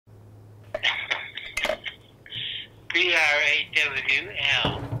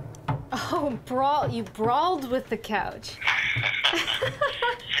BRAWL. Oh, you brawled with the couch.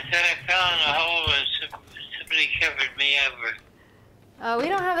 Then I fell in a hole and somebody covered me over. We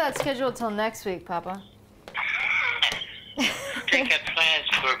don't have that scheduled till next week, Papa. They got plans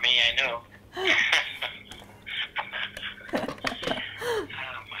for me, I know. Oh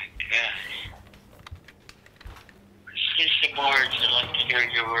my gosh. Say some words. I'd like to hear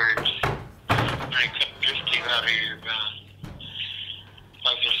your words. When I come drifting out of your mouth.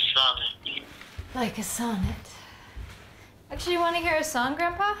 Like a sonnet. Like a sonnet. Actually, you want to hear a song,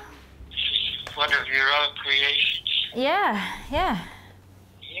 Grandpa? One of your own creations. Yeah. Yeah.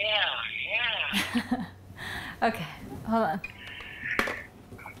 Okay, hold on.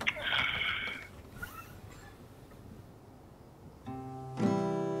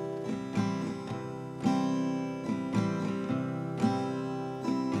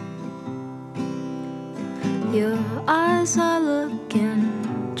 Your eyes are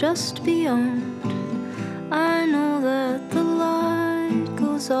looking just beyond. I know that the light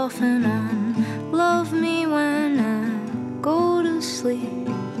goes off and on. Love me when I go to sleep.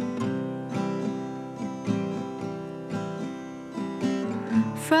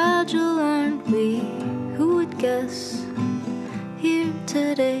 Fragile, aren't we? Who would guess? Here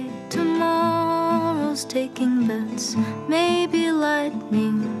today, tomorrow's taking bets. Maybe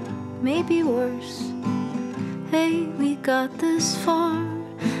lightning, maybe worse. Hey, we got this far.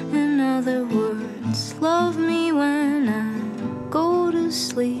 In other words, love me when I go to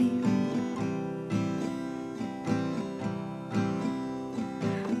sleep.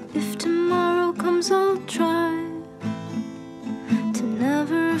 If tomorrow comes, I'll try to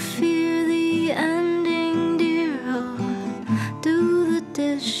never fear the ending, dear. I'll do the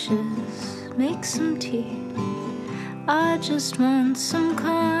dishes, make some tea. I just want some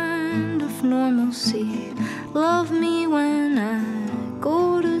kind of normalcy. Love me when I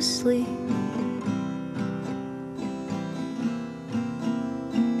go to sleep.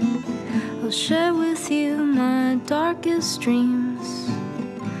 I'll share with you my darkest dreams.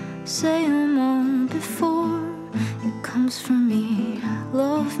 Say them all before it comes for me.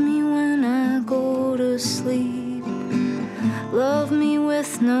 Love me when I go to sleep. Love me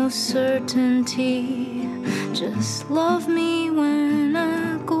with no certainty. Just love me when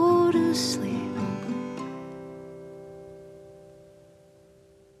I go to sleep.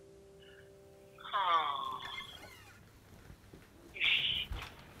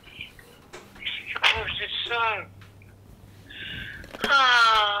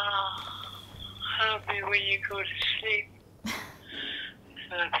 When you go to sleep,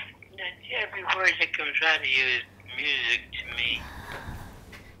 every word that comes out of you is music to me.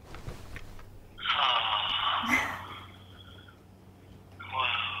 Wow.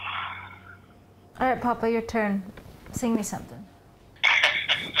 All right, Papa, your turn. Sing me something.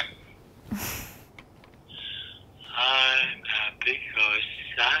 I'm happy 'cause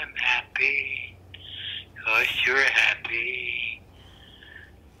I'm happy 'cause you're happy.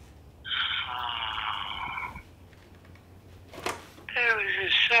 There was a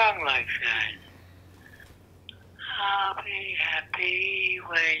song like that. I'll be happy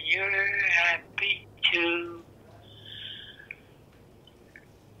when you're happy too.